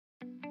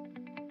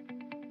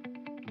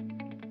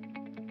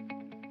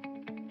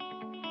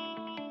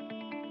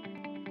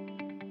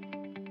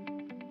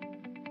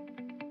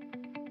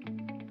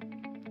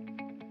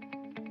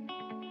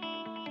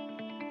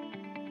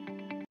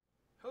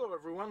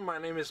everyone, my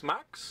name is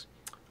Max.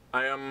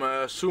 I am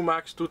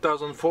Sumax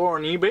 2004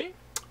 on eBay.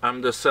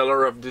 I'm the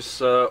seller of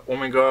this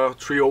Omega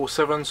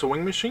 307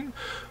 sewing machine.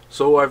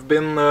 So I've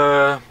been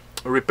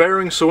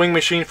repairing sewing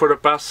machine for the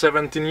past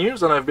 17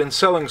 years, and I've been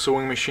selling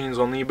sewing machines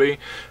on eBay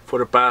for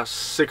the past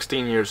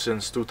 16 years,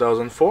 since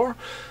 2004.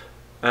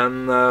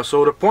 And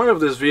so the point of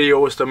this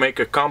video is to make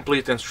a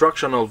complete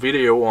instructional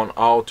video on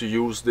how to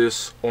use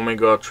this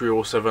Omega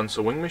 307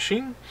 sewing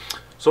machine.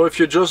 So if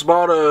you just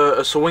bought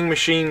a sewing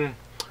machine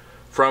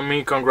from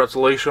me,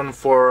 congratulations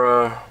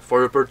for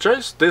your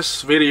purchase.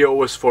 This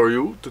video is for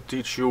you, to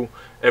teach you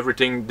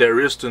everything there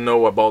is to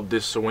know about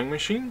this sewing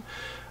machine.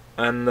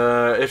 And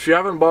if you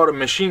haven't bought a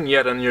machine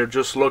yet and you're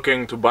just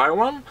looking to buy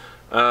one,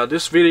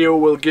 this video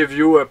will give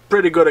you a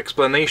pretty good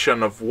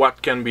explanation of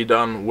what can be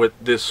done with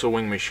this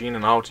sewing machine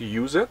and how to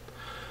use it.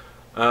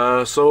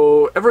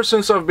 So ever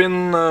since I've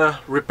been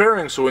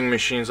repairing sewing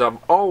machines, I've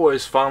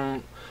always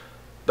found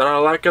that I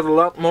like it a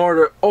lot more,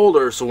 the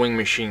older sewing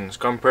machines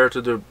compared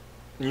to the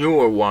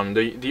newer one.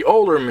 The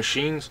older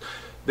machines,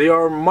 they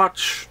are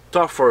much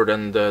tougher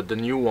than the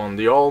new one.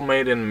 They all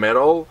made in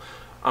metal.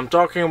 I'm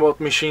talking about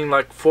machine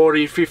like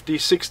 40, 50,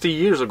 60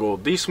 years ago.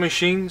 These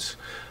machines,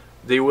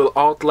 they will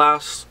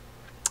outlast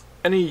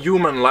any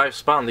human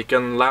lifespan. They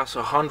can last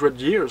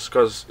 100 years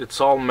because it's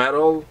all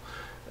metal.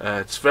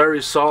 It's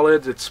very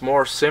solid. It's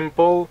more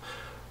simple.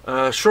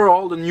 Sure,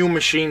 all the new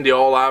machine, they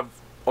all have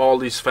all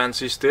these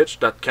fancy stitch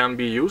that can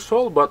be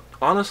useful, but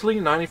honestly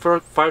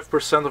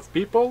 95% of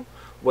people,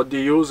 what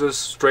they use is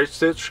straight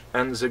stitch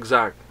and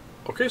zigzag.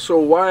 Okay, so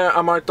why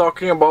am I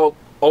talking about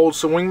old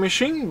sewing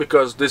machine?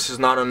 Because this is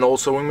not an old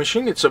sewing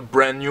machine, it's a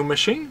brand new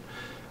machine.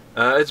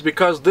 It's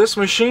because this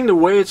machine, the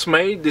way it's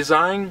made,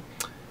 design,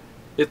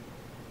 it's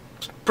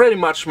pretty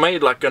much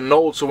made like an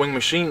old sewing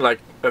machine, like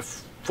a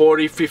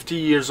 40-50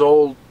 years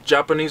old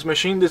Japanese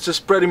machine. This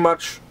is pretty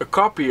much a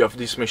copy of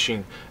this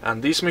machine,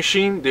 and this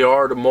machine, they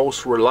are the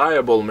most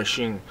reliable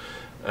machine.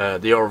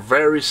 They are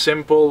very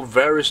simple,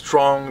 very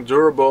strong,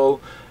 durable,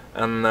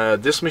 and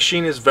this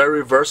machine is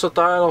very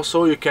versatile.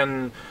 Also, you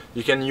can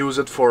use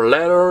it for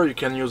leather, you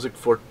can use it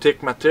for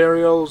thick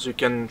materials, you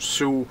can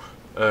sew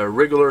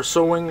regular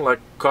sewing like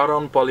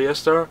cotton,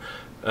 polyester.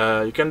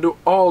 You can do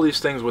all these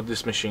things with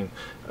this machine.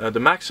 The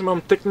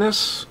maximum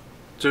thickness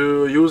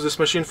to use this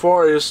machine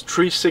for is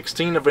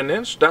 3/16 of an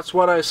inch. That's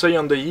what I say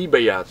on the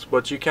eBay ads,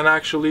 but you can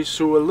actually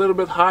sew a little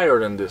bit higher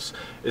than this.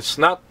 It's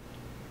not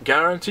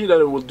guaranteed that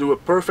it will do a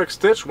perfect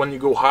stitch when you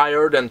go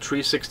higher than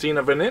 3/16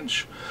 of an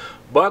inch,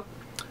 but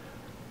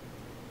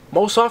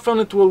most often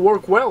it will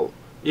work well,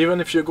 even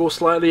if you go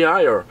slightly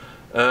higher.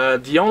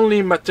 The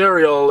only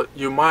material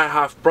you might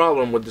have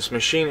problem with this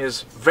machine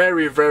is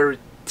very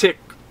thick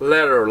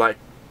leather, like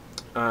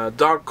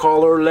dark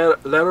color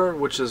leather,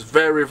 which is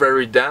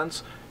very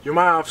dense. You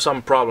might have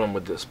some problem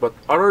with this, but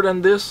other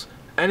than this,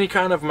 any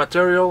kind of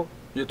material,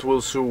 it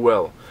will sew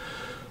well.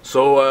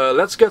 So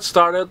let's get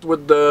started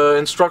with the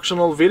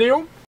instructional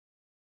video.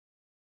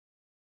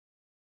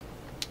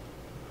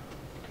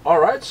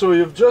 Alright, so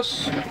you've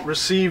just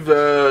received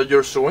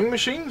your sewing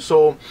machine.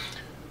 So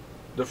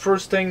the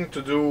first thing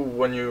to do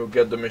when you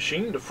get the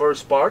machine, the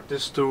first part,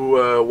 is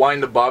to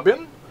wind the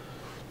bobbin.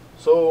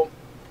 So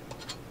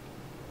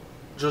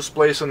just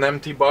place an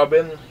empty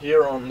bobbin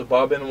here on the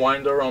bobbin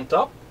winder on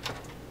top.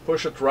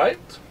 Push it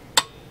right,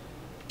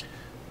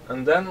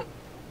 and then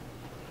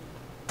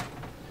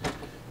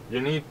you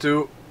need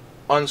to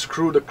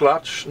unscrew the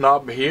clutch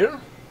knob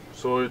here.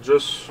 So you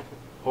just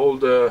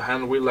hold the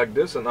hand wheel like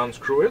this and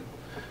unscrew it.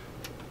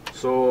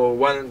 So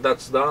when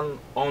that's done,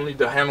 only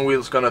the hand wheel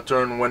is gonna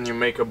turn when you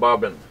make a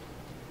bobbin.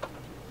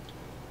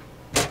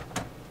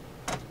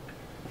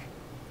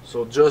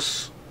 So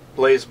just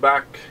place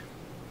back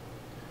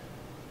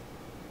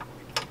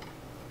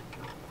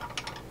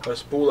a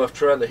spool of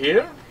thread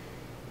here.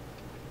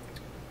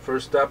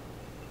 First step,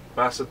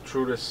 pass it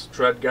through this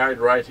thread guide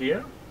right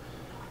here.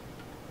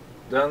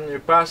 Then you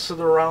pass it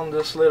around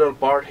this little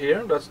part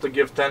here, that's to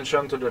give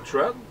tension to the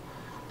thread.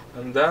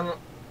 And then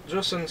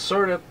just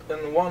insert it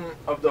in one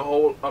of the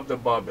hole of the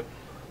bobbin.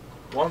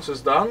 Once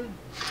it's done,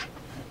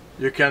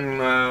 you can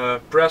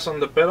press on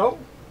the pedal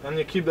and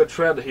you keep the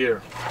thread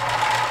here.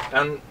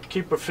 And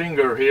keep a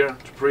finger here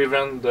to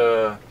prevent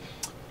the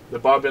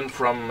bobbin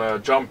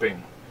from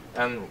jumping.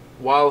 And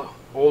while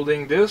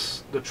holding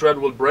this, the thread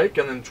will break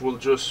and it will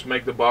just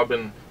make the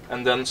bobbin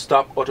and then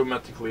stop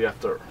automatically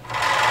after.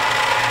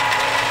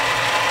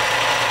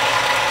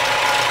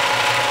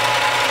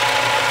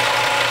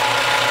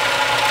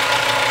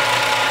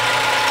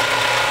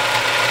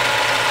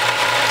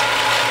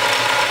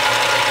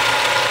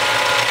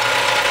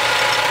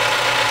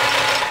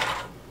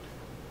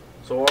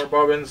 So our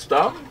bobbin's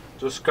done.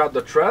 Just cut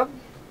the thread,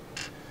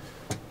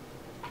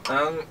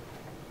 and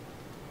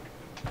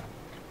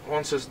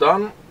once it's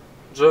done,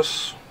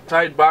 just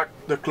tight back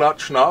the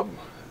clutch knob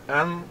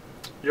and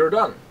you're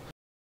done.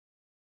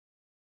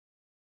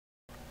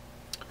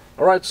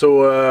 Alright,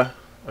 so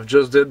I've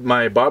just did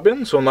my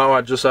bobbin, so now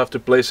I just have to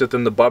place it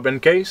in the bobbin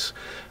case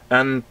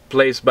and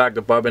place back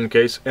the bobbin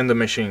case in the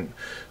machine.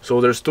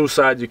 So there's two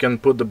sides you can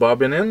put the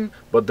bobbin in,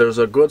 but there's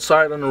a good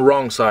side and a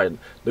wrong side.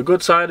 The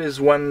good side is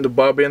when the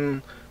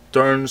bobbin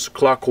turns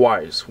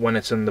clockwise when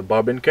it's in the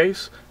bobbin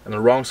case, and the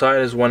wrong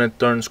side is when it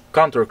turns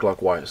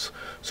counterclockwise.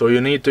 So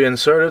you need to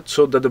insert it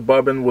so that the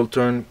bobbin will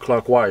turn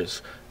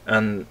clockwise,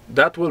 and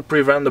that will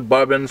prevent the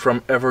bobbin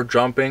from ever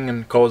jumping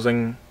and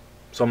causing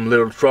some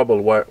little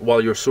trouble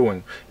while you're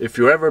sewing. If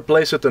you ever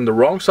place it in the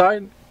wrong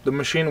side, the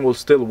machine will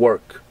still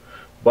work,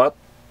 but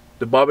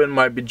the bobbin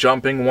might be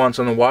jumping once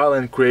in a while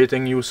and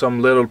creating you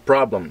some little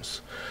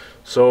problems.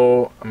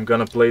 So I'm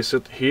gonna place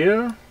it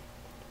here,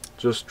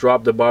 just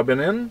drop the bobbin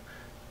in,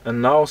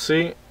 and now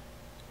see,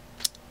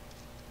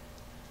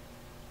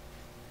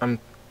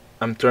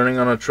 I'm turning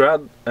on a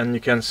thread, and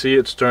you can see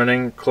it's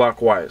turning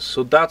clockwise.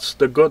 So that's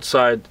the good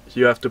side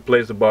you have to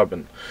place the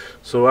bobbin.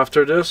 So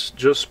after this,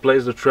 just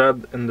place the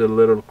thread in the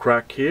little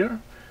crack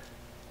here.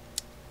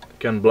 You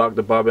can block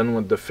the bobbin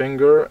with the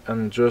finger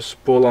and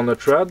just pull on the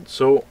thread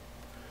so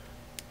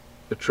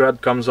the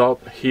thread comes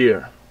out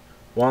here.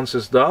 Once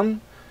it's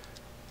done,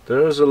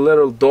 there's a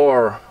little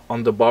door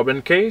on the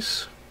bobbin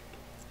case,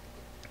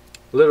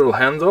 little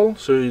handle,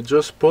 so you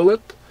just pull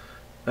it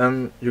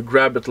and you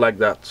grab it like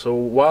that. So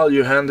while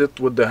you hand it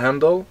with the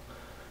handle,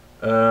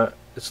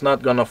 it's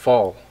not gonna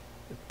fall.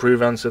 It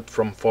prevents it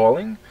from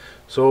falling.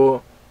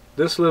 So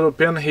this little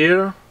pin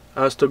here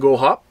has to go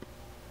up.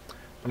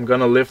 I'm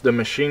gonna lift the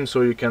machine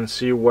so you can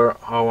see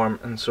how I'm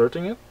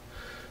inserting it.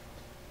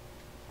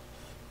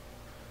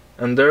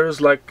 And there's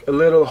like a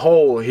little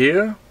hole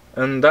here,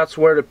 and that's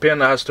where the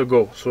pin has to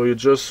go. So you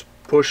just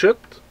push it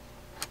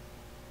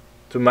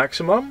to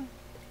maximum,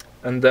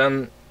 and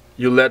then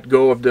you let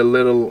go of the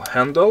little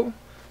handle,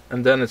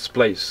 and then it's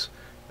placed.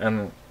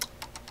 And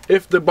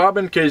if the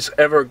bobbin case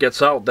ever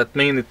gets out, that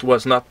means it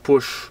was not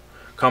pushed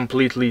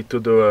completely to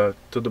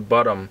the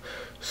bottom.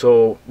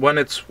 So when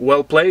it's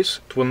well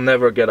placed, it will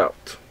never get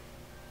out.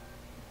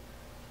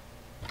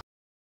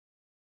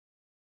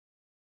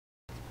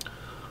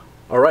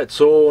 Alright,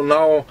 so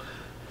now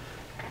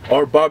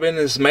our bobbin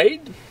is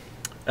made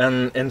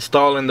and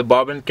installed in the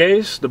bobbin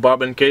case. The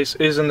bobbin case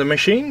is in the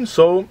machine.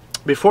 So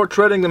before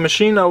threading the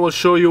machine, I will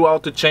show you how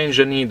to change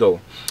the needle.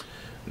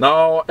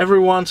 Now, every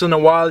once in a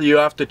while you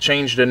have to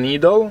change the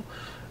needle.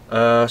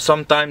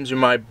 Sometimes you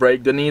might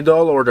break the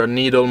needle, or the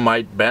needle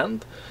might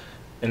bend.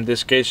 In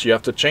this case you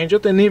have to change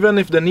it, and even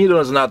if the needle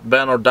is not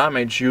bent or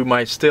damaged, you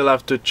might still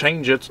have to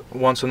change it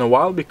once in a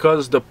while,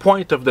 because the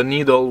point of the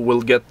needle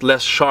will get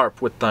less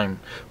sharp with time.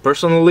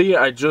 Personally,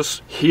 I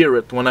just hear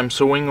it when I'm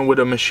sewing with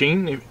a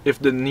machine. If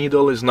the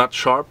needle is not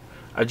sharp,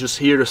 I just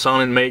hear the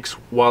sound it makes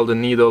while the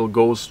needle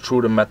goes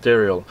through the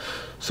material.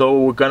 So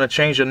we're gonna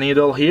change the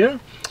needle here.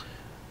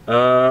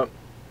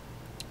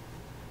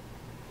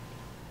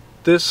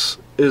 This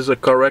is a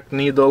correct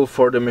needle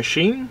for the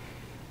machine.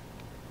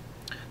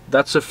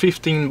 That's a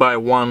 15 by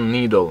 1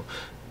 needle.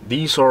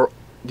 These are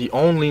the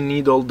only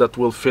needle that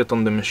will fit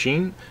on the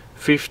machine.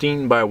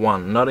 15 by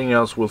 1, nothing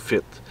else will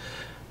fit.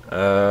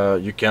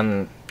 You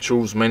can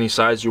choose many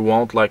sizes you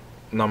want, like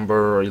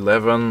number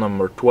 11,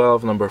 number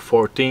 12, number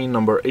 14,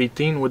 number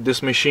 18. With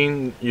this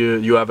machine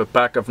you have a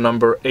pack of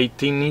number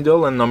 18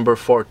 needle and number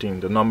 14.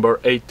 The number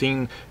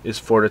 18 is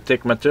for the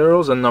thick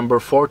materials, and number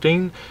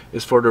 14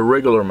 is for the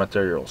regular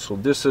materials. So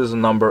this is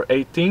number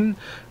 18.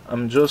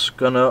 I'm just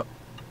gonna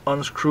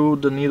unscrew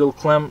the needle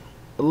clamp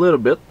a little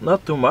bit,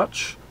 not too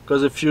much,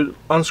 because if you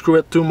unscrew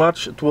it too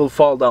much it will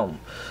fall down.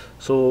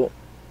 So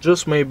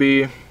just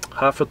maybe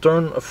half a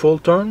turn, a full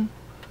turn.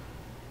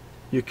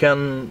 You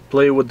can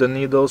play with the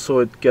needle so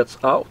it gets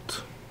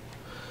out.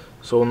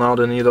 So now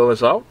the needle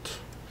is out,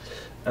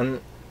 and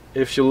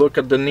if you look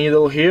at the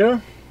needle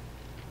here,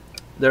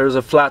 there's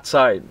a flat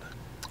side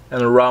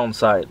and a round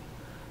side.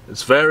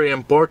 It's very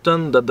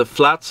important that the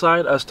flat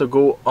side has to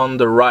go on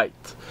the right.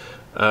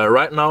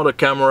 Right now the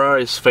camera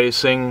is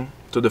facing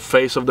to the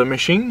face of the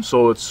machine,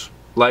 so it's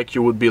like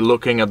you would be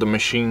looking at the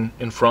machine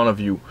in front of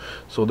you.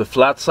 So the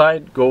flat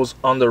side goes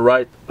on the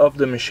right of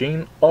the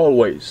machine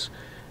always.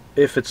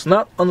 If it's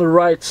not on the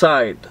right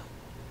side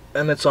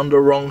and it's on the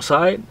wrong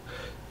side,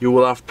 you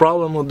will have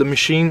problem with the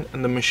machine,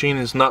 and the machine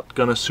is not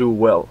gonna sew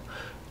well.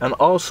 And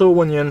also,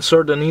 when you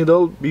insert the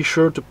needle, be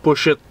sure to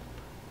push it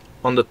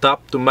on the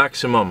top to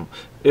maximum.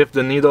 If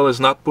the needle is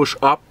not pushed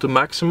up to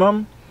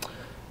maximum,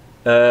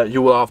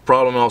 you will have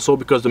problem also,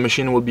 because the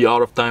machine will be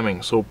out of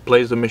timing. So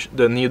place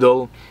the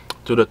needle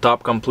to the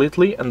top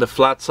completely and the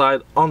flat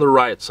side on the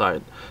right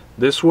side.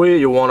 This way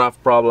you won't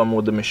have problem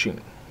with the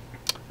machine.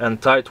 And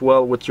tight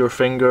well with your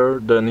finger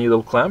the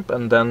needle clamp,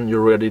 and then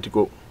you're ready to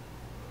go.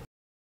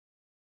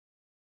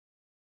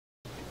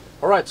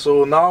 Alright,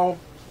 so now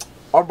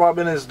our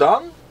bobbin is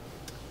done.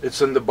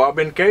 It's in the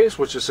bobbin case,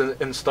 which is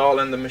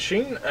installed in the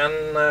machine,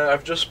 and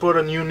I've just put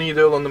a new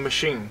needle on the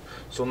machine.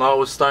 So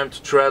now it's time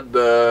to thread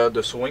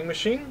the sewing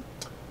machine.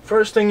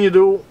 First thing you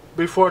do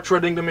before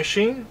threading the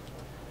machine,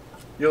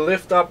 you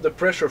lift up the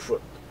pressure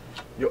foot.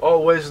 You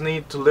always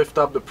need to lift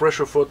up the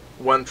pressure foot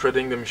when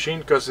threading the machine,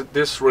 because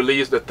this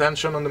releases the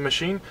tension on the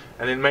machine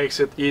and it makes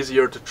it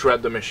easier to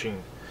thread the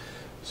machine.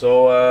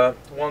 So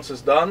once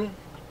it's done,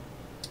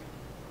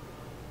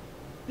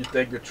 you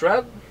take the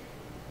thread,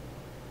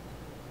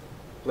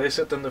 place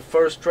it in the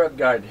first thread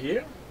guide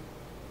here,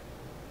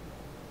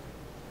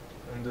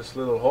 in this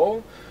little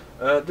hole.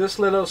 This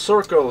little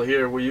circle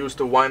here we use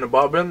to wind a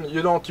bobbin.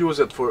 You don't use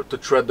it to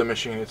thread the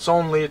machine. It's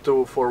only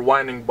for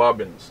winding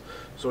bobbins.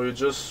 So you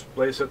just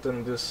place it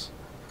in this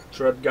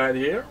thread guide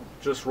here.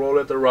 Just roll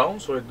it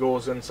around so it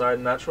goes inside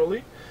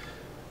naturally.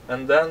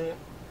 And then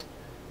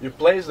you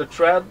place the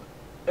thread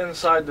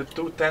inside the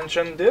 2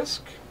 tension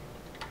disc.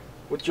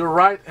 With your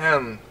right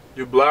hand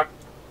you block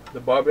the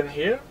bobbin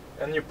here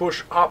and you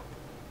push up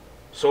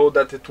so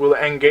that it will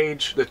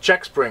engage the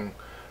check spring.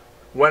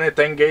 When it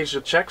engages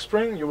the check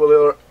spring, you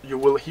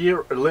will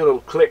hear a little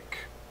click.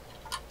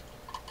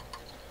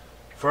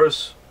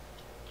 First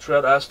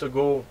thread has to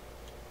go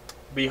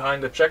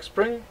behind the check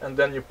spring, and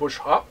then you push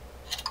up,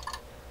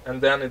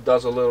 and then it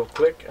does a little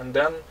click, and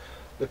then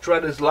the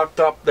thread is locked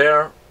up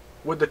there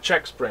with the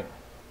check spring.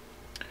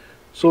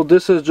 So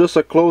this is just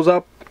a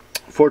close-up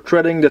for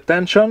threading the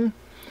tension.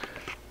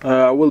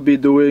 I will be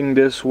doing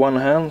this one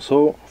hand,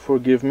 so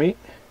forgive me.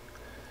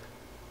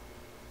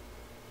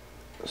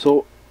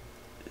 So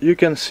you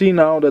can see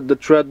now that the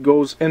thread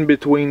goes in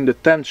between the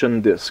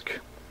tension disc.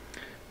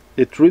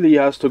 It really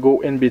has to go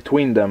in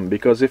between them,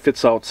 because if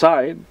it's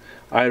outside,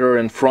 either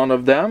in front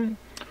of them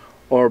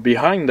or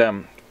behind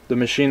them, the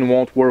machine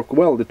won't work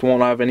well. It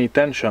won't have any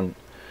tension.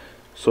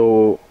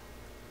 So,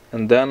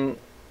 and then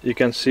you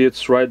can see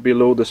it's right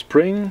below the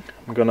spring.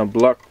 I'm gonna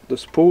block the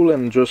spool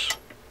and just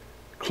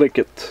click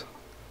it.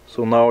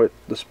 So now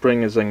the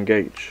spring is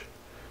engaged.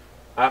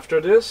 After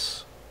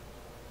this,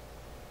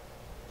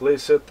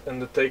 place it in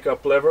the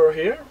take-up lever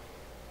here,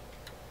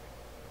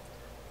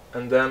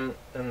 and then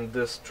in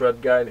this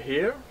thread guide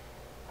here,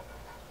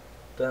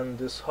 then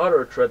this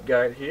other thread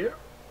guide here,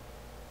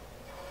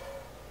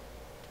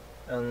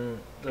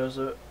 and there's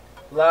a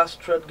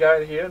last thread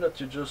guide here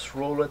that you just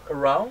roll it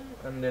around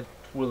and it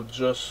will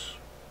just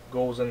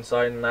goes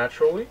inside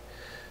naturally.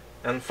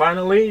 And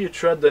finally you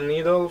thread the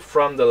needle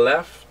from the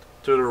left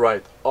to the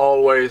right,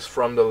 always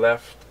from the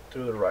left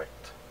to the right.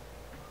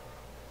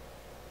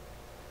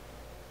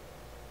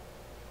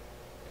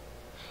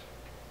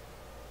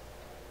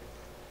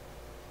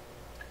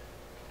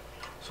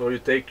 So you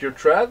take your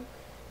thread,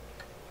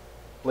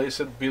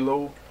 place it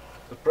below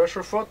the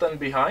pressure foot and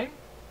behind,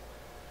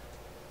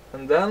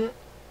 and then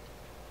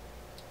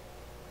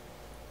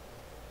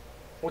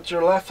with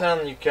your left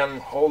hand you can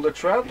hold the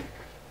thread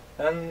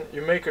and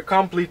you make a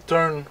complete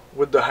turn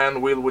with the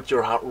hand wheel with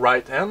your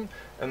right hand.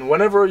 And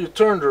whenever you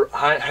turn the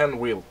hand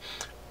wheel,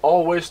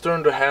 always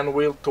turn the hand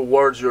wheel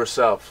towards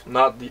yourself,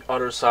 not the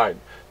other side,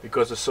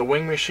 because a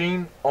sewing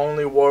machine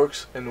only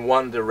works in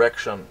one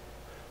direction.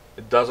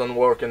 It doesn't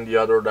work in the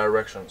other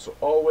direction. So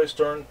always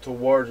turn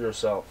towards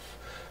yourself.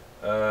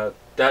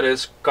 That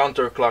is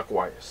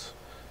counterclockwise.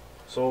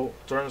 So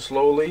turn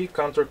slowly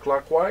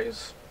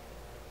counterclockwise,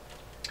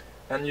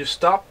 and you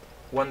stop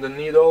when the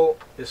needle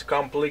is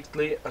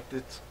completely at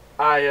its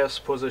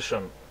highest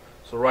position.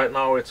 So right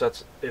now it's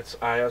at its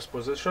highest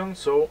position,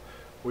 so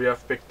we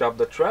have picked up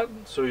the thread.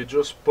 So you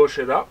just push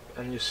it up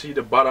and you see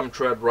the bottom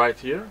thread right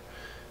here.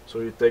 So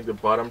you take the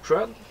bottom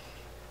thread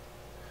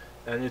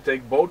and you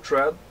take both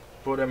threads,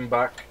 put them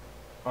back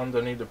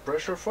underneath the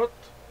pressure foot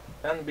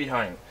and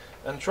behind,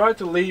 and try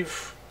to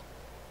leave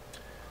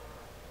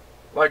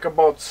like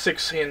about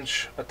 6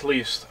 inch at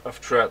least of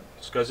thread,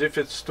 because if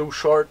it's too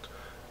short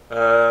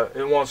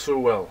it won't sew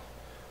well.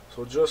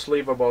 So just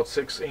leave about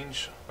 6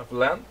 inch of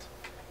length,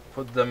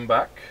 put them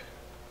back,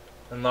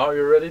 and now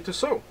you're ready to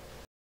sew.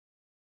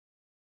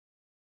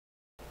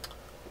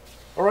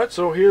 Alright,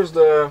 so here's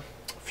the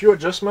few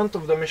adjustments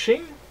of the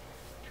machine.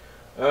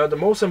 The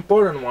most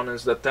important one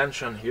is the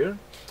tension here.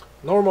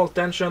 Normal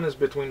tension is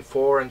between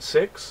 4 and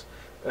 6.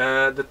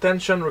 The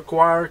tension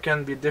required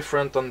can be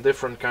different on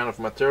different kind of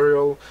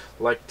material.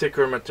 Like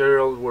thicker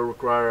material will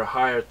require a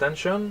higher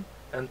tension,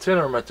 and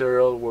thinner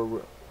material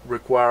will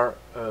require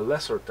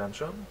lesser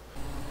tension.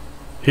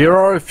 Here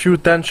are a few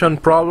tension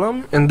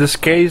problems. In this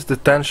case the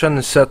tension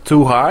is set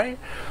too high.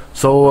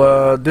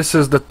 So this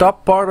is the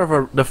top part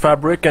of the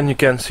fabric, and you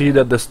can see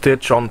that the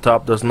stitch on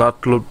top does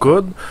not look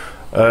good.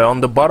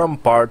 On the bottom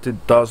part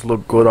it does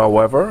look good,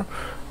 however.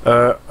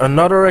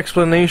 Another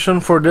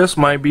explanation for this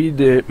might be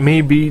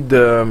maybe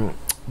the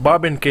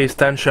bobbin case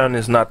tension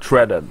is not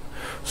threaded.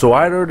 So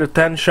either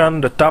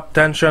the top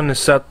tension is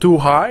set too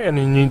high and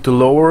you need to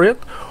lower it,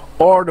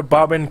 or the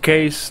bobbin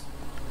case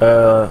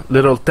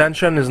little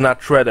tension is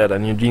not threaded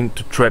and you need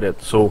to thread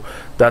it. So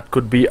that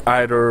could be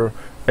either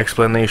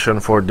explanation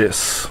for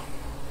this.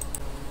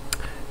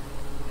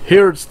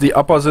 Here it's the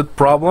opposite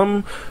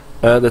problem.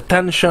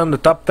 The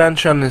top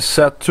tension is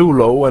set too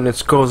low and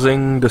it's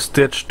causing the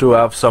stitch to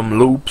have some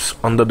loops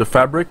under the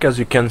fabric, as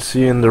you can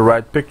see in the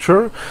right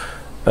picture.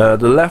 The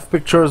left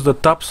picture is the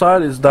top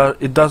side. Is that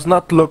it does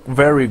not look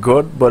very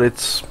good, but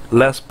it's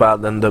less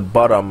bad than the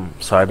bottom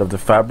side of the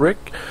fabric.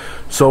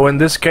 So in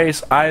this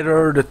case,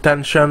 either the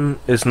tension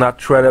is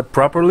not threaded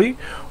properly,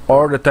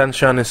 or the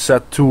tension is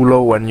set too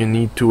low and you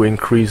need to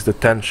increase the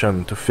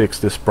tension to fix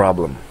this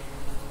problem.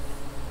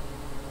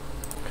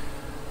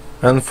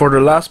 And for the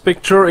last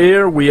picture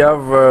here, we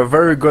have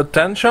very good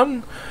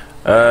tension.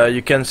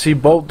 You can see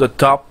both the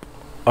top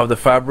of the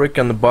fabric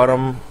and the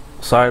bottom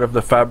side of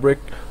the fabric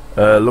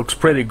looks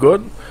pretty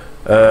good.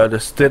 The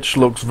stitch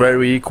looks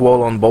very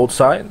equal on both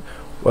sides.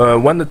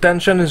 When the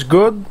tension is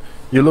good,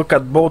 you look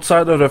at both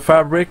sides of the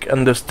fabric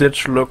and the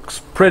stitch looks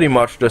pretty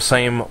much the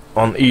same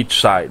on each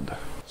side.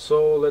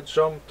 So let's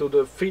jump to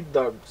the feed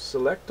dog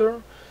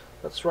selector.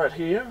 That's right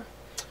here.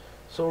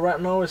 So right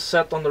now it's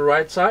set on the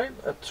right side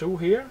at 2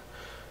 here.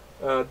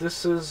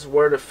 This is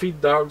where the feed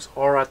dogs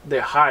are at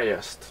the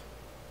highest.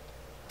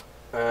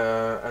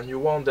 And you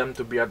want them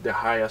to be at the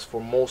highest for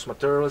most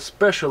material,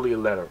 especially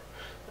leather.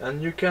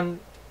 And you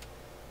can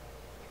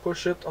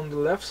push it on the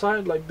left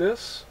side like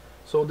this,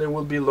 so they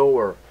will be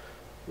lower.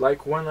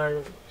 Like when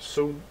I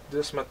sewed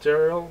this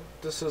material,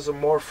 this is a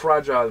more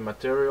fragile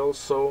material,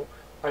 so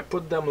I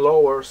put them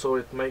lower so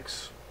it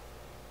makes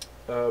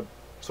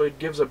so it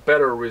gives a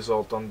better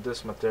result on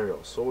this material.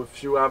 So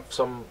if you have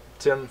some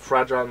thin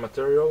fragile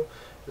material,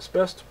 it's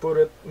best to put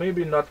it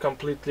maybe not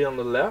completely on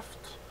the left,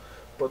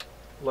 but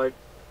like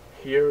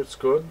here it's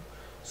good,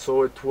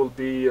 so it will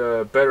be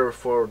better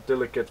for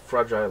delicate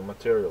fragile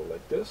material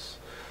like this.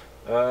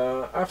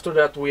 After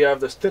that we have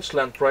the stitch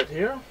length right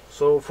here.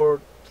 So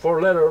for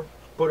leather,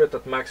 put it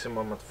at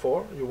maximum at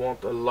 4. You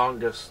want the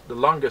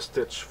longest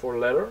stitch for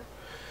leather.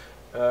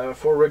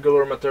 For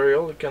regular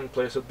material you can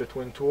place it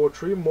between 2 or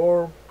 3,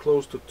 more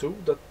close to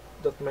 2.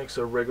 That makes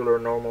a regular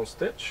normal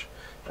stitch.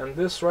 And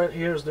this right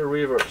here is the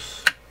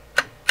reverse.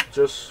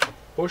 Just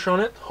push on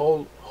it,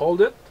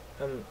 hold it,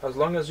 and as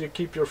long as you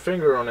keep your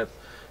finger on it,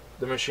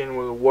 the machine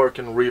will work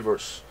in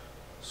reverse.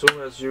 As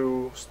soon as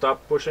you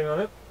stop pushing on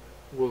it,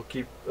 it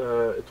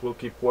will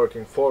keep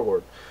working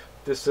forward.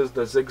 This is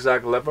the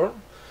zigzag lever.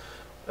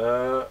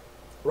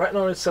 Right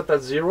now it's set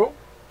at 0,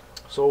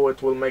 so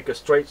it will make a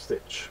straight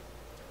stitch.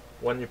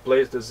 When you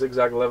place the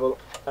zigzag level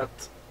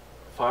at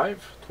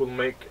 5, it will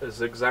make a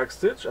zigzag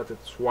stitch at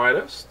its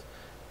widest,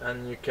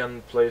 and you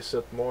can place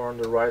it more on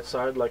the right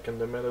side, like in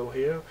the middle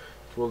here.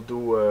 It will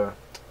do a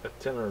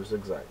thinner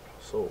zigzag.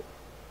 So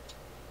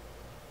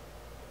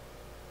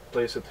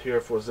place it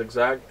here for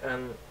zigzag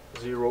and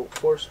 0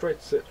 for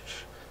straight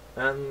stitch.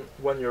 And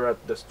when you're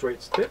at the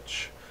straight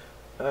stitch,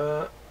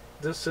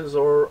 this is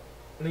our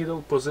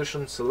needle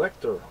position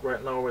selector.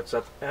 Right now it's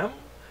at M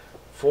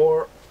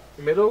for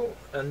middle,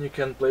 and you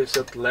can place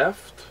it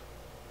left,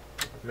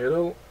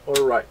 middle or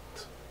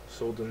right.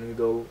 So the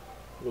needle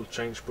will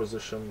change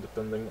position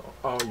depending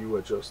on how you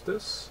adjust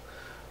this.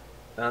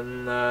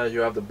 And you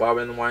have the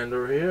bobbin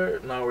winder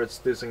here. Now it's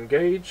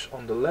disengaged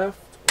on the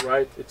left,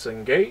 right it's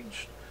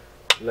engaged,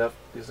 left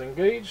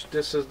disengaged.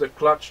 This is the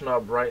clutch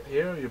knob right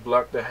here. You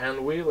block the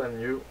hand wheel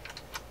and you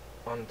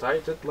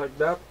untight it like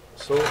that.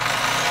 So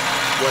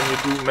when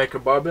you do make a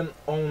bobbin,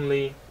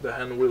 only the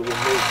hand wheel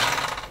will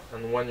move.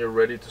 And when you're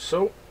ready to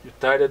sew, you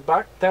tight it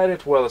back, tight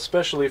it well,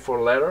 especially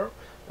for leather,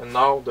 and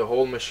now the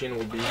whole machine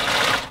will be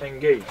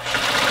engaged.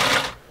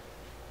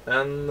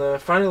 And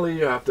finally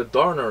you have the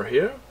darner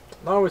here.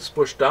 Now it's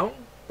pushed down,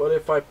 but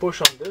if I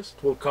push on this,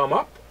 it will come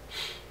up.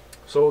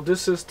 So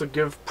this is to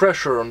give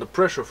pressure on the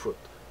pressure foot,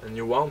 and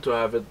you want to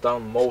have it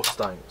down most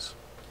times.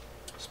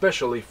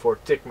 Especially for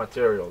thick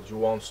materials, you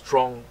want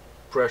strong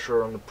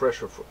pressure on the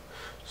pressure foot.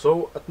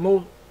 So at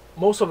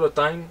most of the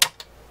time,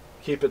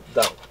 keep it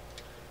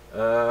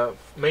down.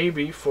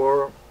 Maybe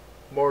for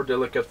more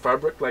delicate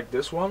fabric like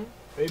this one,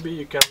 maybe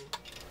you can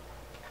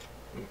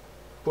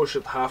push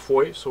it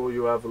halfway so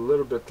you have a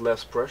little bit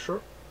less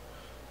pressure.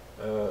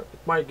 It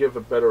might give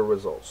a better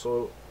result.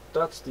 So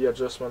that's the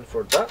adjustment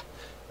for that.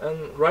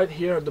 And right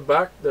here at the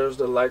back there's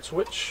the light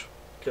switch.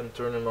 You can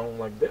turn it on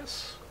like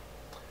this,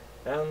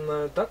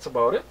 and that's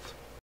about it.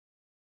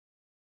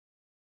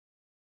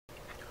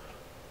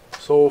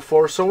 So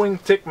for sewing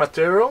thick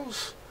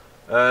materials,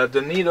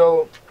 the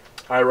needle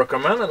I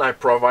recommend, and I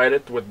provide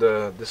it with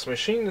this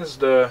machine, is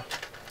the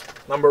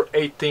number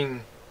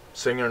 18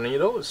 Singer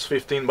needle. It's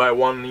 15 by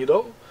 1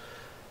 needle.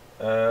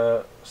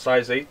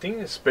 Size 18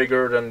 is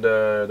bigger than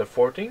the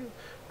 14,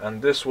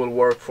 and this will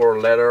work for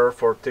leather,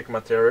 for thick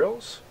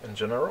materials in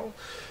general.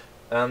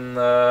 And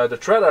the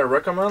thread I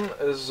recommend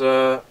is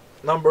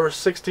number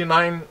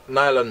 69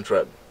 nylon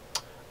thread.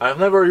 I've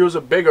never used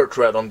a bigger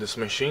thread on this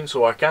machine,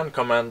 so I can't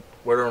comment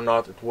whether or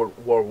not it will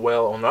work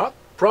well or not.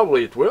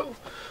 Probably it will,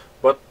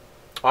 but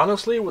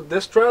honestly with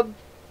this thread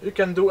you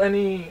can do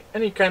any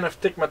kind of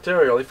thick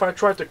material. If I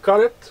try to cut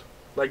it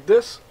like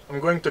this, I'm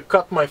going to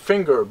cut my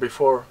finger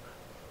before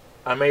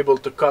I'm able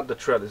to cut the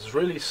thread. It's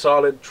really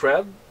solid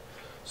thread.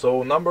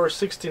 So number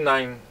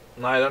 69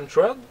 nylon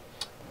thread.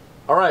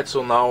 Alright,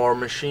 so now our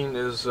machine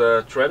is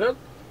threaded.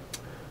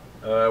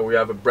 We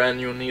have a brand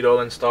new needle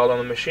installed on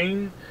the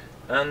machine,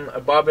 and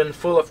a bobbin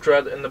full of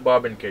thread in the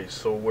bobbin case.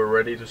 So we're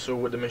ready to sew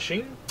with the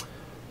machine.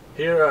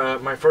 Here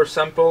my first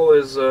sample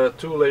is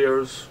 2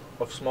 layers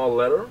of small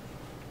leather.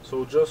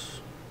 So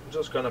just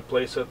gonna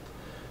place it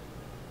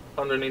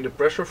underneath the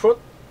pressure foot,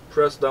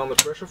 press down the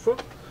pressure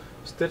foot.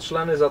 Stitch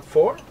length is at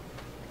 4.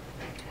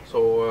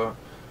 So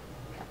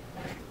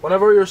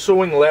whenever you're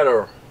sewing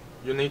leather,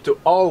 you need to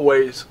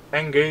always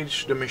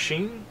engage the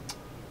machine.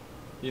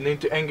 You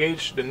need to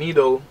engage the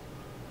needle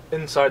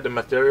inside the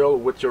material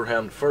with your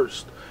hand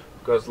first,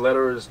 because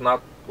leather is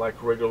not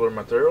like regular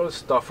material,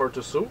 it's tougher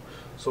to sew.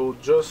 So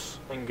just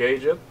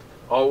engage it.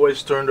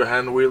 Always turn the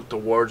hand wheel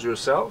towards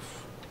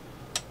yourself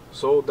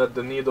so that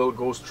the needle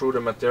goes through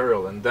the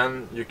material, and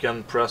then you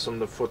can press on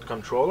the foot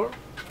controller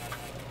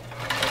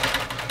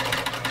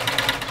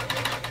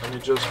and you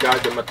just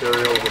guide the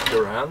material with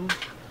your hand.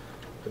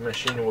 The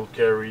machine will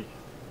carry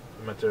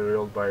the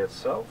material by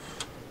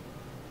itself.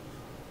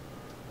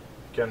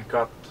 You can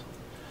cut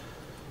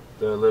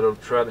the little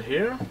thread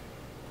here.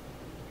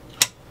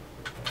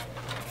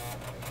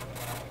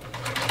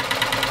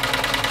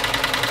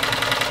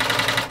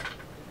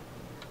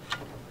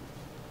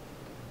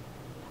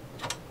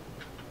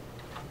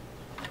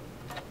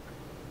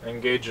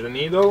 Engage the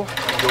needle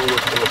and go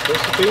with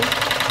electricity,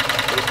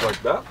 just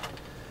like that.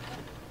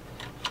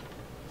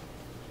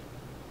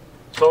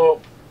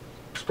 So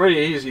it's pretty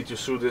easy to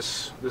sew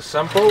this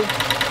sample.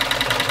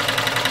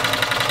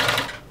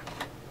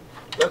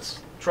 Let's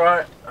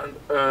try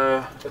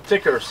a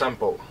thicker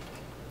sample.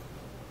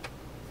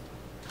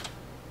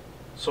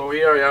 So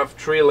here I have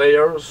 3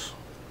 layers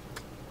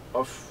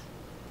of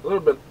a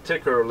little bit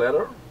thicker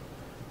leather.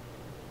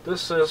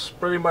 This is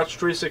pretty much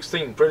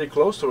 3/16, pretty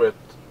close to it.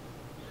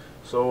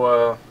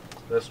 So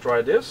let's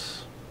try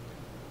this.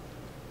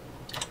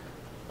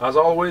 As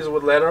always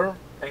with leather,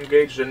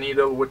 engage the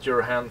needle with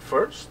your hand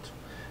first.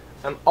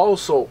 And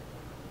also,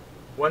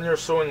 when you're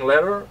sewing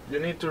leather, you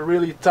need to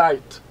really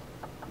tight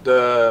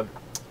the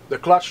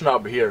clutch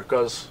knob here,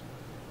 because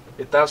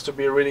it has to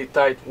be really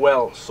tight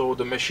well, so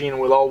the machine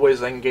will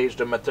always engage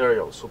the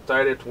material. So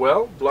tight it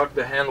well, block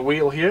the hand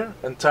wheel here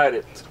and tight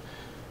it.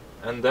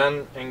 And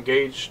then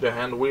engage the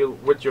hand wheel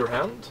with your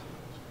hand,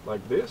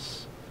 like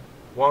this.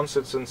 Once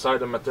it's inside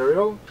the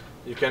material,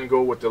 you can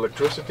go with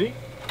electricity.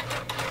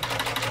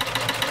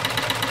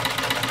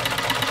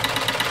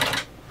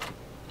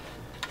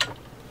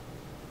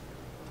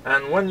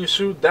 And when you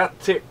sew that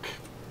thick,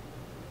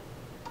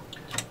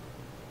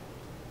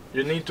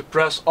 you need to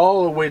press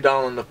all the way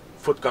down on the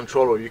foot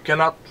controller. You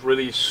cannot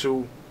really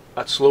sew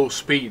at slow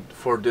speed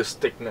for this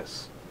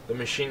thickness. The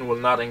machine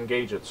will not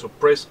engage it. So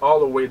press all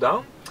the way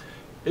down.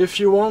 If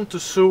you want to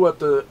sew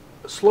at a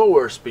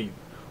slower speed,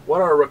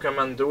 what I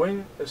recommend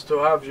doing is to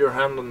have your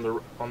hand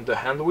on the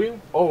hand wheel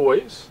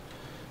always,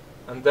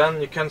 and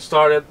then you can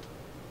start it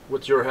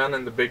with your hand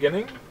in the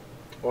beginning,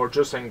 or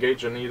just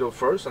engage the needle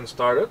first and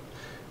start it,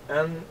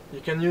 and you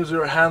can use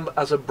your hand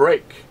as a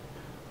brake.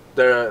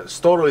 It's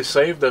totally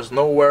safe. There's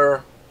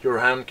nowhere your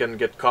hand can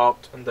get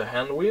caught in the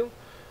hand wheel,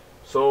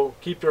 so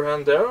keep your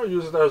hand there,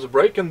 use it as a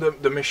brake, and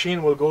the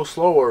machine will go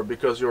slower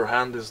because your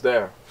hand is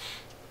there.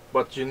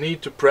 But you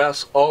need to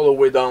press all the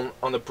way down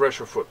on the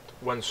pressure foot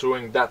when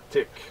sewing that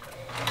thick.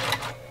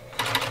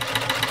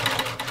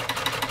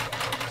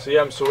 See,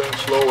 I'm sewing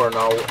slower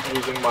now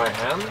using my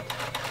hand.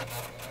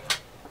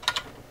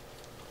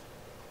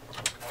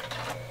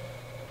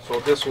 So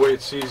this way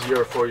it's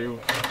easier for you.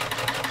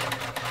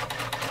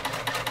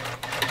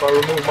 If I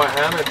remove my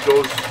hand, it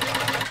goes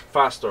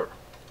faster.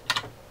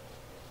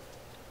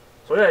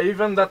 So yeah,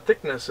 even that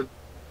thickness, it's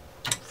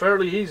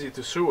fairly easy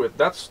to sew it.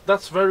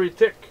 That's very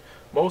thick.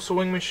 Most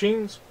sewing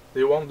machines,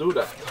 they won't do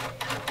that.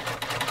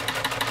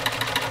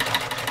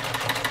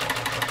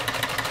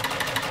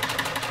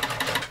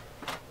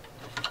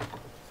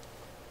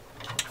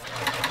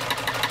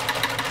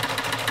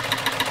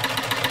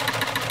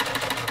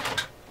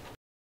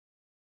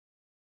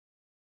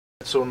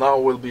 So now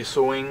we'll be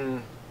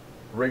sewing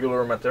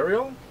regular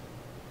material.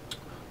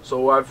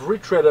 So I've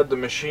rethreaded the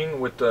machine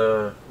with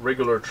a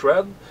regular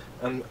thread,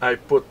 and I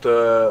put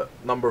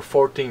number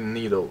 14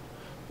 needle,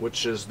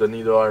 which is the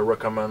needle I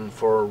recommend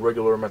for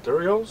regular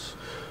materials.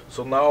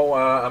 So now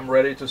I'm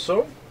ready to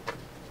sew.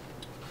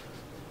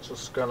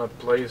 Just gonna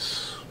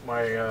place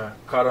my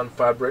cotton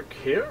fabric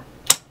here.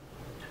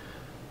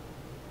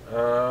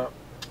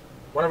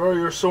 Whenever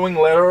you're sewing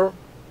leather,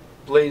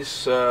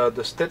 place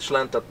the stitch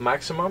length at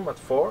maximum at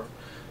 4,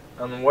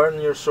 and when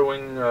you're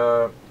sewing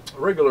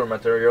regular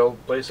material,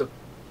 place it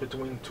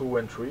between 2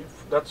 and 3.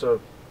 That's a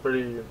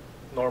pretty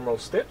normal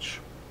stitch.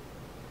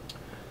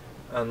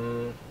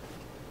 And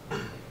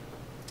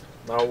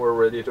now we're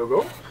ready to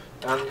go.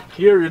 And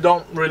here you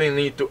don't really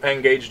need to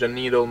engage the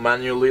needle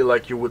manually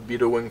like you would be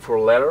doing for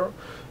leather,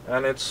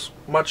 and it's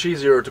much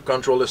easier to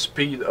control the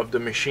speed of the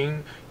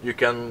machine. You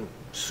can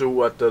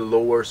sew at a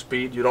lower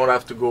speed. You don't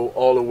have to go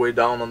all the way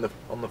down on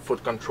the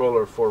foot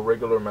controller for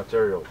regular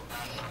material.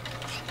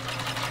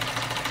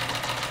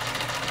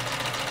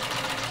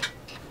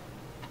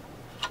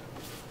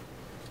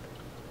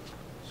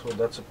 So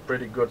that's a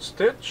pretty good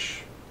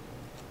stitch.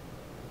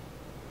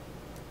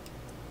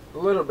 a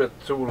little bit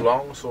too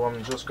long, so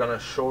I'm just gonna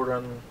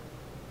shorten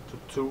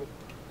to 2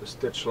 the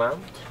stitch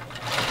length.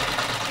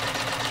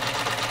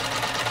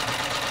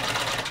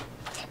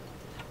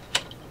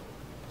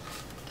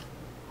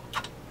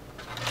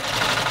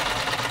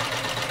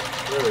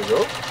 There we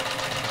go.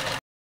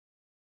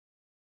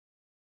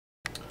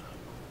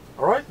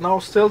 Alright, now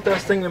still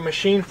testing the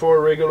machine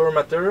for regular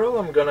material.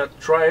 I'm gonna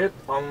try it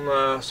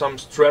on some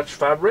stretch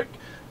fabric.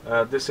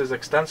 This is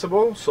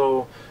extensible,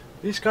 so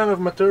this kind of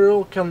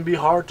material can be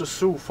hard to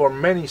sew for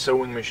many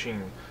sewing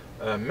machines.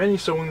 Many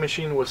sewing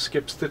machines will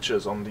skip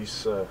stitches on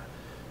these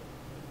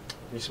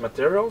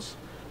materials.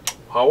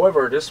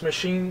 However, this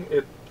machine,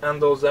 it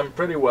handles them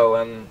pretty well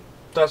and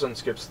doesn't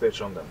skip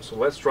stitch on them. So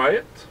let's try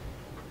it.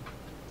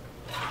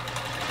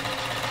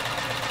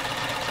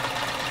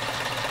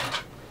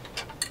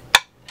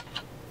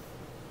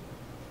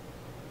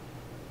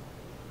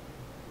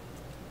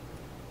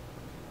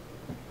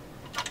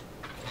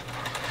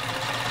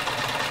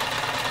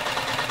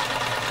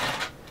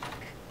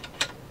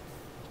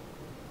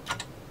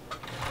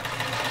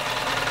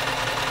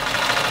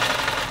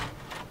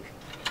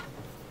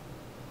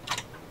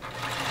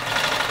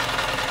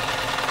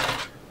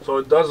 So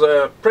it does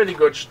a pretty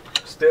good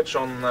stitch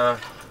on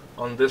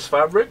this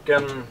fabric,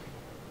 and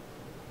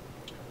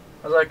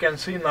as I can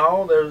see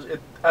now,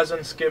 it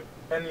hasn't skipped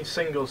any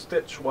single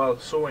stitch while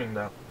sewing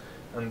that,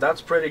 and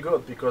that's pretty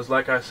good because,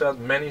 like I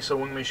said, many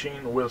sewing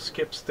machines will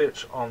skip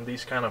stitch on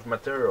these kind of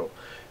material.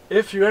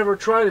 If you ever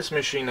try this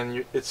machine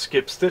and it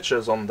skips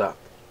stitches on that,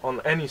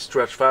 on any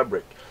stretch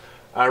fabric,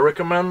 I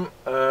recommend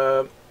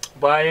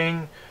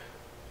buying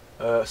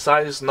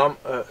size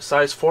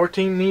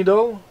 14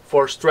 needle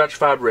for stretch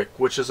fabric,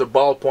 which is a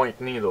ballpoint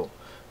needle.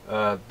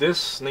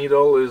 This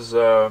needle is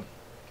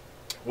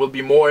will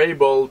be more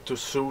able to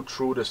sew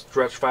through the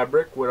stretch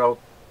fabric without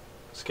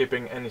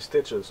skipping any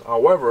stitches.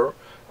 However,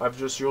 I've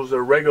just used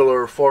a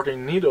regular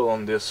 14 needle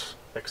on this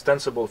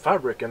extensible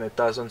fabric and it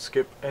doesn't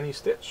skip any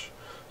stitch.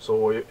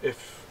 So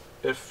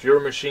if your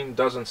machine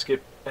doesn't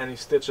skip any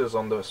stitches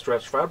on the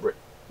stretch fabric,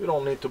 you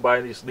don't need to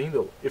buy this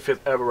needle. If it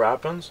ever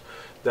happens,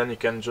 then you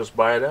can just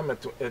buy them.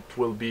 It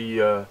will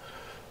be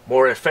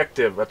more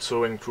effective at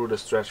sewing through the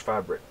stretch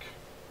fabric.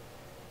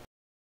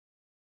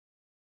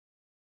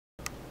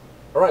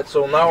 Alright,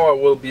 so now I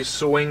will be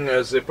sewing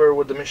a zipper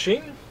with the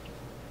machine,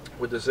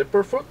 with the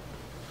zipper foot.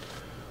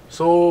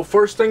 So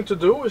first thing to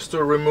do is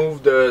to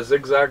remove the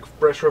zigzag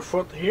pressure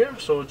foot here.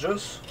 So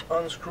just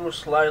unscrew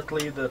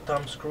slightly the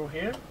thumb screw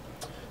here.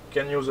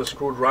 You can use a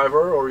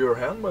screwdriver or your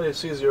hand, but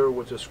it's easier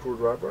with a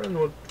screwdriver, and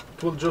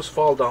it will just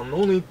fall down.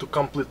 No need to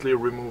completely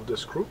remove the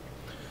screw.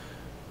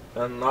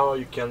 And now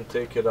you can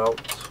take it out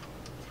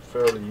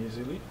fairly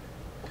easily.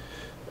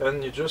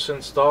 And you just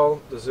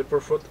install the zipper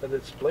foot at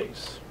its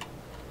place.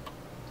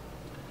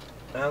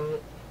 And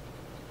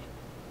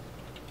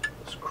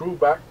screw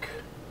back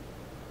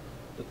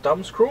the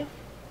thumb screw.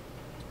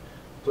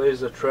 Place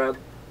the thread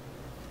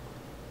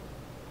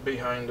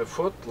behind the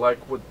foot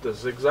like with the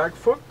zigzag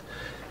foot.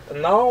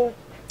 And now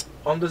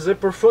on the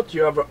zipper foot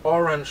you have an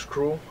orange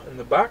screw in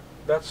the back.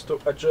 That's to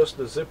adjust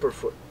the zipper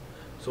foot.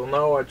 So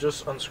now I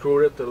just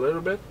unscrewed it a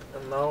little bit,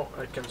 and now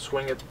I can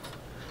swing it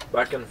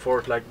back and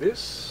forth like this.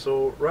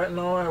 So right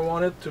now I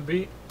want it to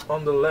be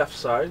on the left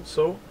side,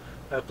 so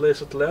I place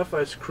it left,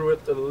 I screw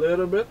it a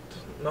little bit,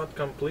 not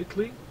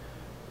completely,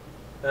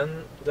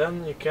 and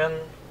then you can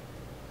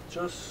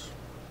just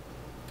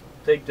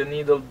take the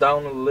needle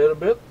down a little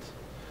bit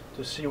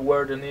to see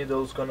where the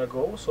needle is gonna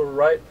go. So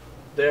right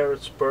there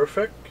it's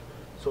perfect.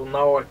 So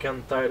now I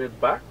can tie it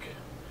back,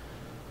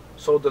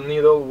 so the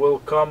needle will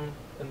come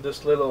in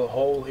this little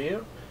hole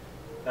here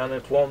and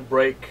it won't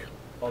break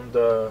on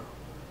the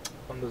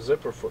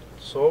zipper foot.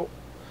 So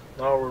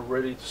now we're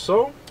ready to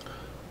sew.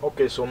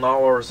 Okay, so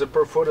now our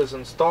zipper foot is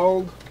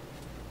installed.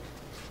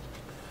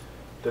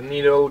 The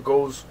needle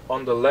goes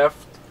on the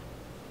left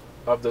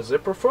of the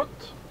zipper foot,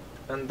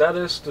 and that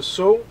is to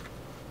sew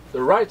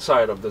the right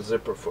side of the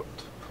zipper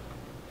foot.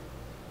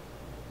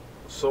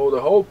 So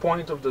the whole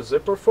point of the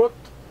zipper foot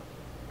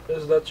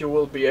is that you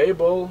will be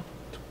able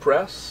to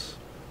press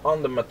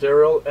on the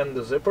material and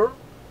the zipper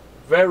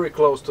very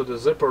close to the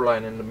zipper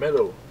line in the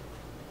middle,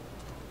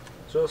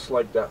 just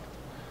like that.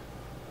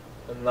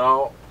 And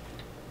now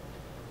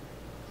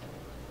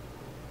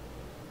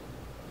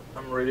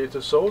I'm ready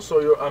to sew.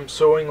 So I'm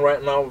sewing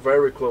right now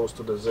very close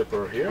to the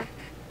zipper here.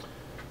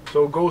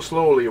 So go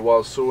slowly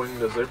while sewing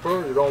the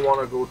zipper. You don't want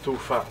to go too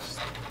fast,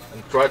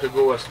 and try to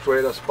go as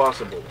straight as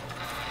possible.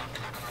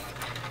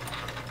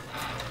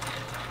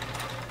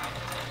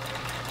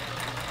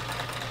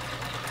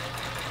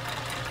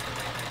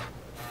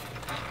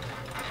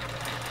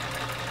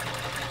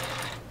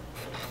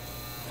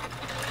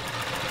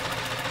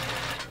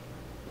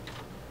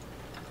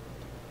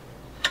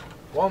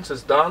 Once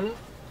it's done, you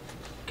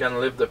can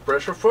lift the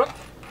pressure foot,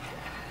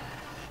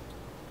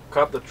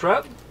 cut the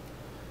thread,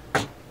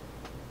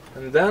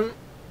 and then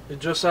you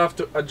just have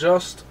to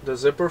adjust the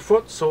zipper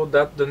foot so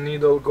that the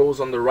needle goes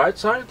on the right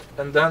side,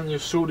 and then you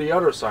sew the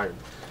other side.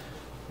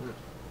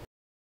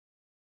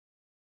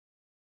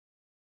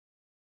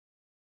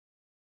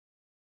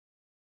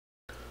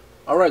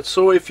 Alright,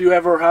 so if you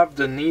ever have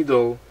the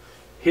needle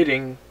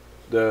hitting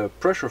the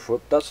pressure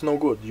foot, that's no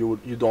good. You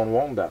don't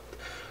want that.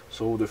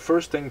 So the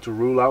first thing to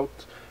rule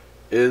out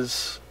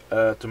is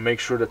to make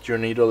sure that your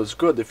needle is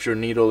good. If your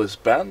needle is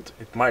bent,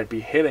 it might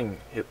be hitting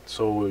it,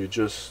 so you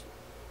just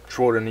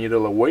throw the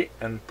needle away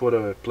and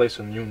place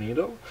a new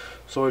needle.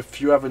 So if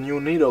you have a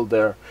new needle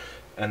there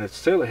and it's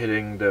still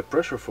hitting the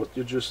pressure foot,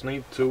 you just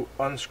need to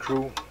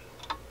unscrew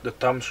the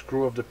thumb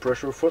screw of the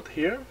pressure foot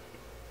here.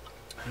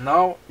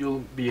 Now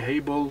you'll be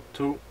able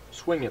to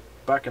swing it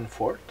back and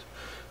forth.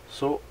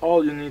 So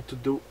all you need to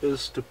do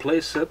is to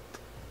place it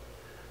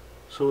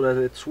so that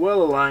it's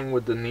well aligned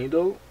with the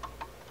needle,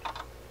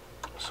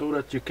 so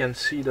that you can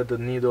see that the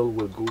needle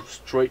will go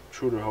straight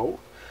through the hole.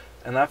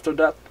 And after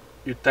that,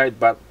 you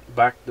tighten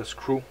back the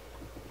screw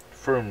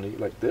firmly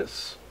like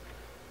this,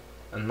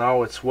 and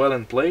now it's well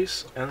in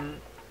place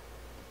and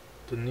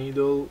the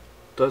needle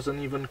doesn't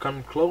even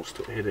come close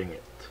to hitting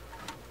it.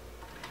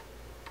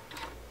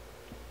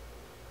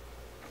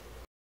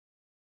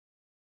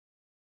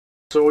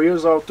 So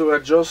here's how to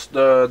adjust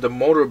the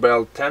motor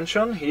belt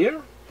tension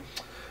here.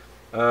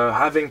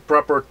 Having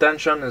proper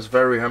tension is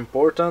very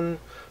important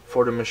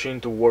for the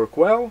machine to work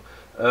well.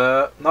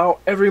 Now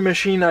every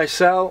machine I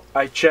sell,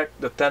 I check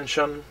the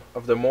tension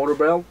of the motor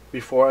belt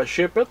before I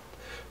ship it.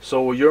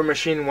 So your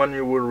machine, when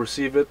you will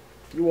receive it,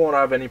 you won't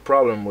have any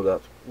problem with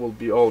that. Will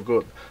be all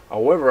good.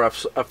 However,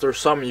 after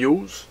some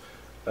use,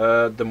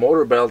 the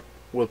motor belt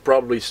will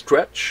probably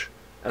stretch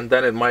and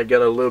then it might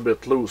get a little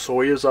bit loose.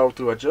 So here's how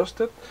to adjust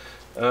it.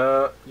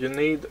 You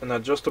need an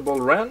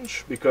adjustable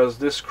wrench, because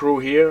this screw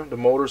here, the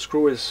motor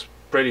screw, is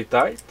pretty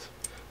tight.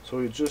 So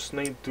you just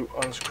need to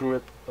unscrew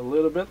it a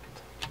little bit.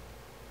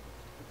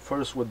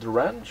 First with the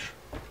wrench.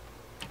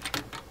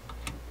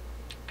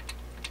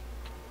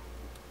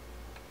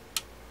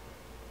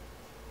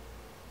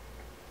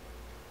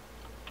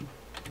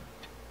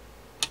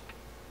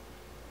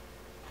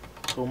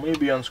 So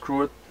maybe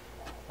unscrew it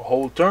a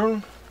whole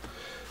turn.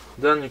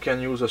 Then you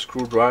can use a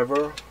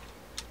screwdriver.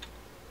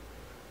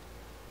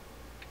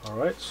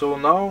 Alright, so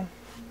now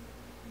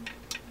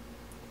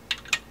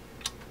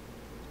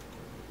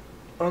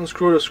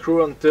unscrew the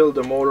screw until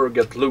the motor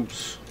gets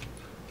loose.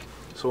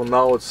 So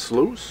now it's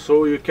loose,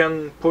 so you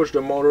can push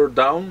the motor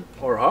down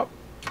or up,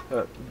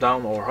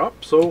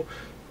 so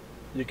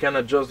you can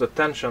adjust the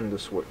tension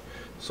this way.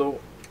 So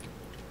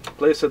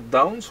place it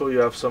down so you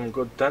have some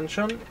good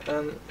tension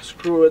and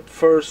screw it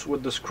first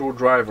with the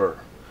screwdriver.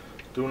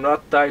 Do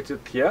not tighten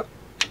it yet.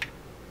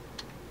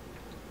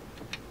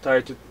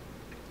 Tighten it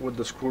with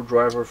the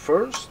screwdriver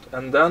first,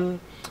 and then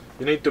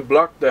you need to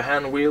block the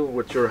hand wheel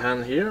with your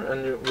hand here,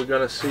 and we're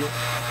gonna see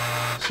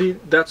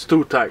that's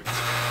too tight.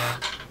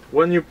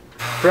 When you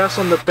press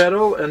on the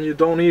pedal and you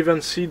don't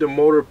even see the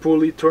motor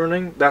pulley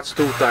turning, that's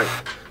too tight.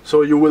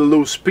 So you will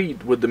lose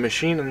speed with the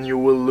machine, and you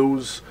will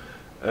lose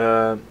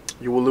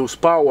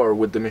power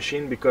with the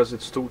machine because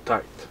it's too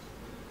tight.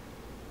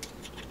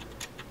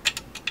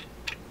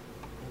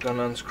 I'm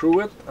gonna unscrew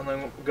it and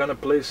I'm gonna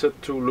place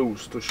it too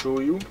loose to show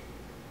you.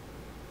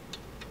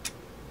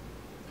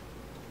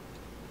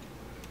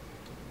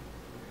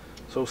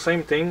 So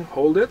same thing,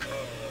 hold it.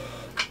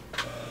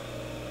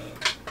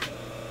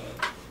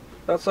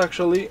 That's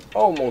actually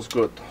almost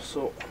good.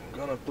 So I'm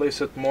gonna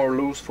place it more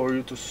loose for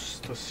you to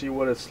see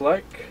what it's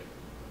like.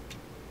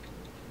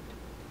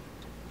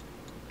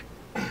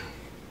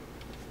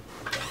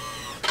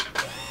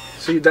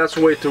 See, that's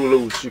way too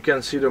loose. You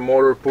can see the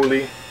motor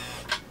pulley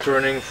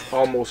turning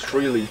almost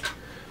freely.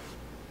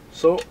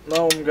 So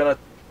now I'm gonna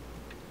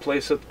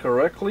place it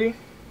correctly.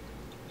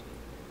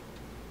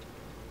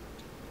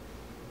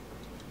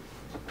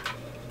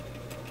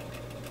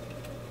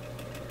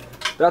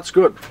 That's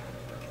good.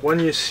 When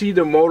you see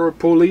the motor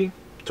pulley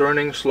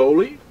turning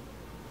slowly,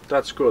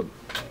 that's good.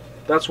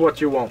 That's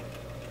what you want.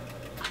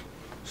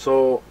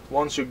 So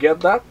once you get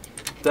that,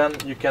 then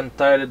you can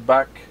tighten it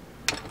back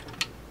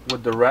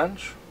with the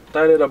wrench.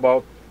 Tighten it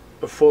about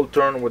a full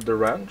turn with the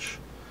wrench,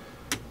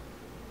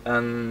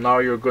 and now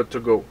you're good to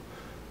go.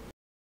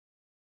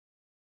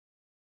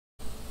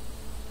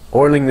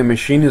 Oiling the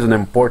machine is an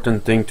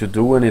important thing to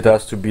do, and it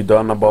has to be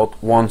done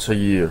about once a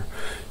year.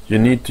 You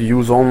need to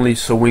use only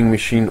sewing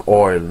machine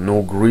oil,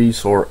 no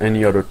grease or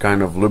any other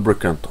kind of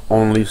lubricant,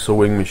 only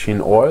sewing machine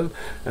oil.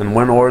 And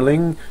when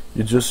oiling,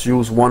 you just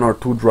use 1 or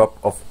 2 drops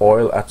of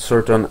oil at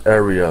certain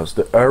areas.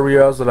 The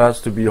areas that has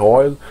to be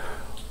oiled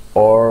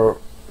are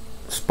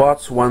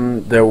spots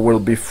when there will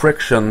be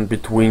friction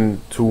between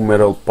two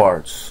metal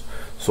parts.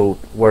 So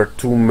where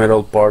two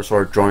metal parts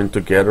are joined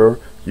together,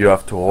 you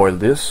have to oil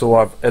this. So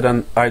I've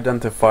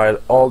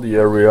identified all the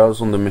areas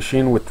on the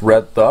machine with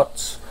red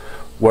dots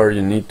where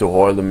you need to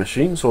oil the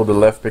machine. So the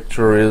left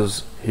picture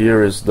is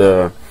here is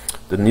the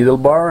needle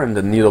bar and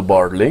the needle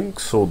bar link.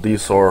 So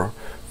these are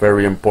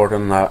very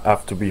important and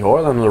have to be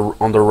oiled. And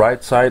on the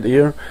right side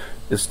here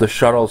is the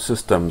shuttle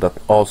system that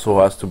also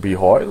has to be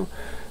oiled.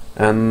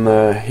 And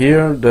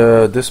here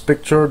this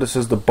picture, this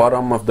is the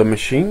bottom of the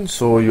machine,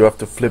 so you have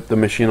to flip the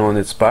machine on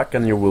its back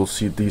and you will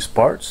see these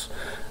parts,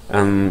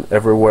 and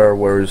everywhere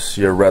where you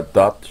see a red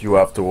dot you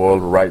have to oil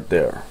right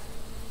there.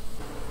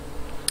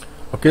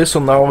 Okay, so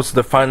now it's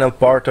the final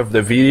part of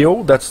the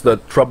video. That's the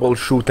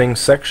troubleshooting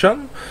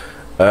section.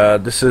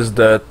 This is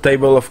the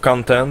table of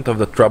content of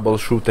the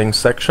troubleshooting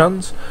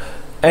sections.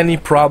 Any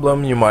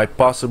problem you might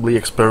possibly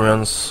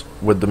experience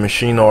with the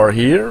machine are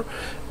here,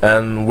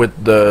 and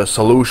with the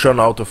solution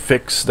how to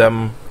fix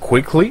them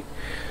quickly.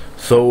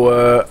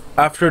 So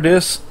after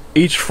this,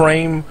 each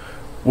frame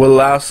will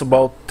last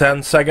about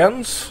 10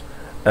 seconds,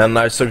 and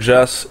I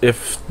suggest,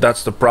 if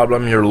that's the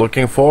problem you're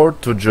looking for,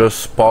 to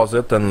just pause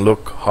it and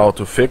look how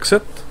to fix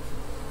it.